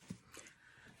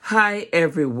Hi,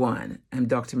 everyone. I'm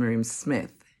Dr. Miriam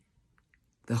Smith,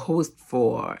 the host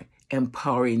for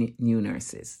Empowering New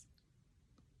Nurses.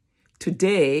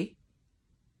 Today,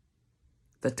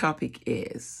 the topic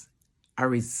is a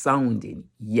resounding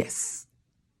yes.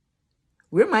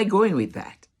 Where am I going with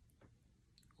that?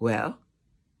 Well,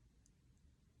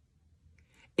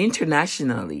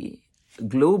 internationally,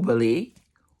 globally,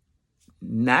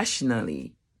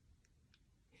 nationally,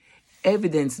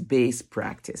 evidence-based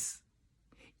practice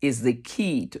is the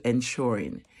key to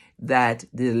ensuring that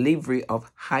the delivery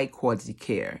of high-quality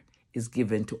care is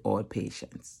given to all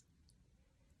patients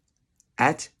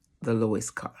at the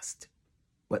lowest cost,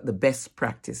 but the best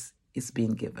practice is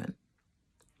being given.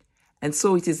 And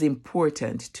so it is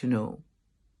important to know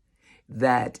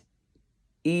that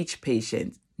each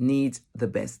patient needs the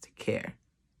best care.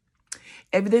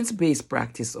 Evidence-based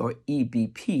practice, or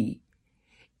EBP,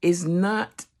 is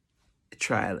not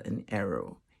trial and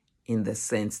error in the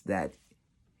sense that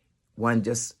one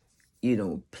just,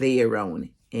 play around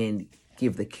and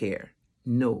give the care.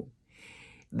 No.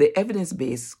 The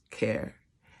evidence-based care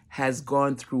has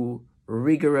gone through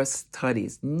rigorous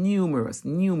studies, numerous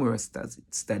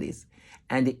studies,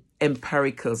 and the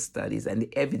empirical studies, and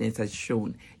the evidence has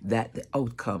shown that the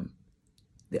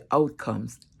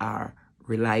outcomes are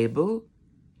reliable,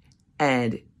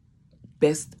 and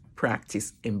best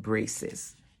practice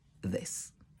embraces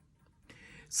this.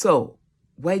 So,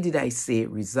 why did I say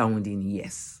resounding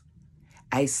yes?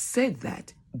 I said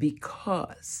that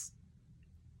because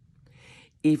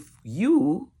if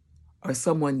you or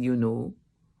someone you know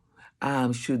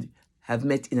should have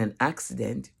met in an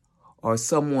accident, or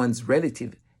someone's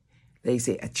relative, they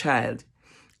say a child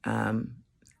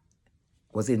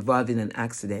was involved in an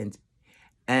accident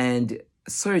and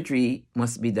surgery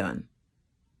must be done.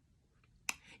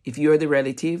 If you're the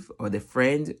relative or the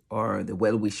friend or the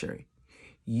well-wisher,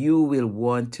 you will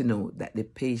want to know that the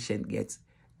patient gets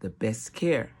the best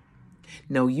care.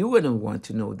 Now, you're going to want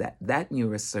to know that that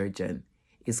neurosurgeon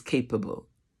is capable,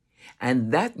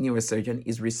 and that neurosurgeon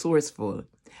is resourceful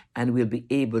and will be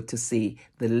able to say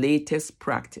the latest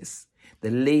practice,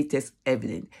 the latest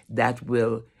evidence that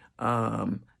will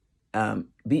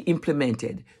be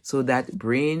implemented so that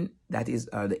brain, that is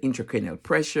the intracranial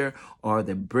pressure or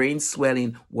the brain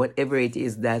swelling, whatever it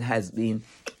is that has been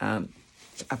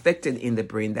affected in the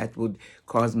brain that would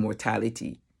cause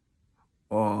mortality,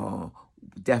 or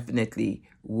definitely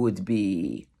would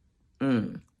be,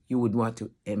 you would want to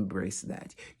embrace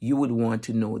that. You would want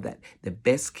to know that the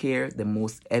best care, the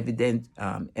most evident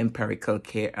empirical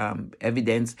care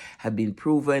evidence have been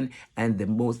proven, and the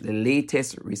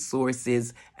latest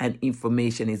resources and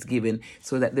information is given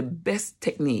so that the best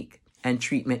technique and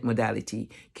treatment modality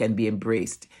can be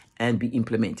embraced and be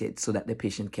implemented so that the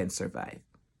patient can survive.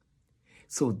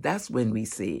 So that's when we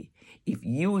say, if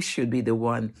you should be the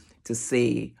one to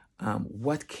say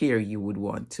what care you would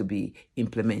want to be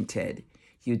implemented,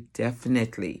 you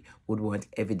definitely would want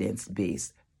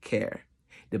evidence-based care,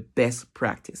 the best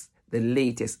practice, the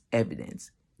latest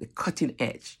evidence, the cutting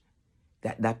edge,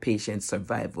 that patient's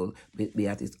survival will be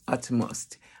at its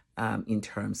utmost in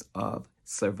terms of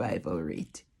survival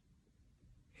rate.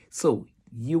 So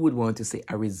you would want to say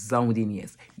a resounding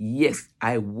yes. Yes,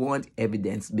 I want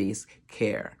evidence-based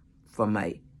care for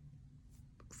my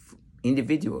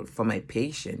individual, for my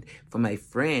patient, for my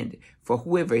friend, for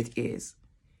whoever it is,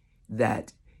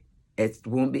 that it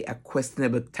won't be a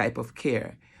questionable type of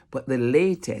care, but the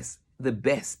latest, the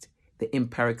best, the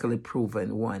empirically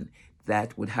proven one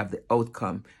that would have the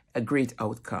outcome, a great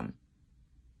outcome.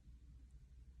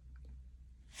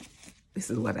 This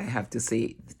is what I have to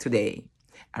say today.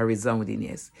 A resounding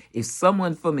yes. If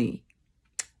someone for me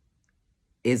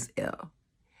is ill,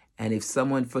 and if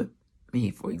someone for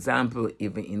me, for example,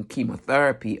 even in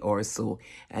chemotherapy or so,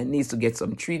 and needs to get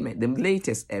some treatment, the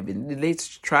latest evidence, the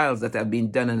latest trials that have been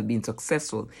done and have been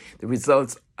successful, the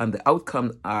results and the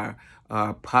outcomes are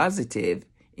positive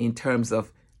in terms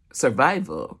of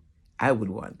survival, I would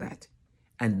want that.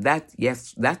 And that,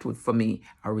 yes, that would for me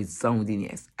a resounding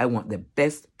yes. I want the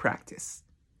best practice.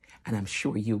 And I'm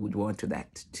sure you would want to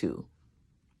that too.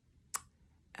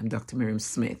 I'm Dr. Miriam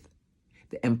Smith,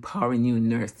 the Empowering New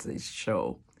Nurses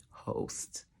Show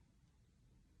host.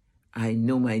 I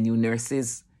know my new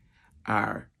nurses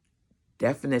are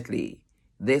definitely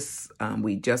this.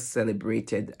 We just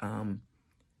celebrated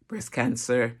Breast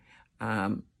Cancer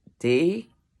Day,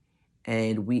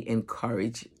 and we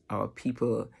encourage our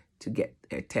people to get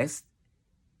their test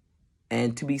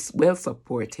and to be well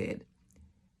supported.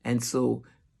 And so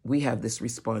we have this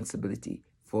responsibility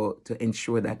to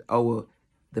ensure that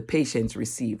the patients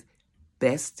receive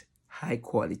best high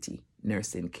quality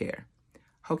nursing care.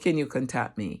 How can you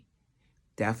contact me?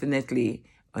 Definitely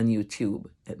on YouTube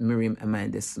at Miriam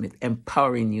Amanda Smith,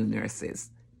 Empowering New Nurses.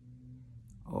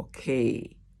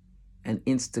 Okay. And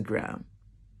Instagram,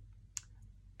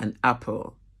 and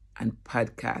Apple, and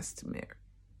Podcast Mir.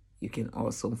 You can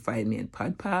also find me in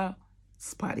Podpah,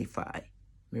 Spotify,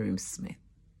 Miriam Smith.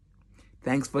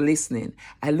 Thanks for listening.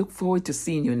 I look forward to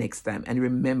seeing you next time. And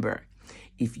remember,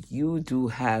 if you do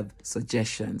have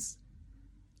suggestions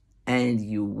and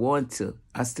you want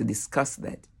us to discuss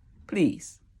that,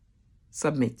 please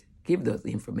submit, give those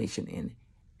information in,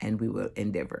 and we will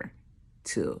endeavor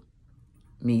to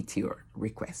meet your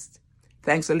request.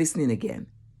 Thanks for listening again.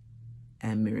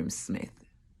 I'm Miriam Smith.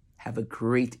 Have a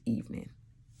great evening.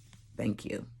 Thank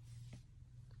you.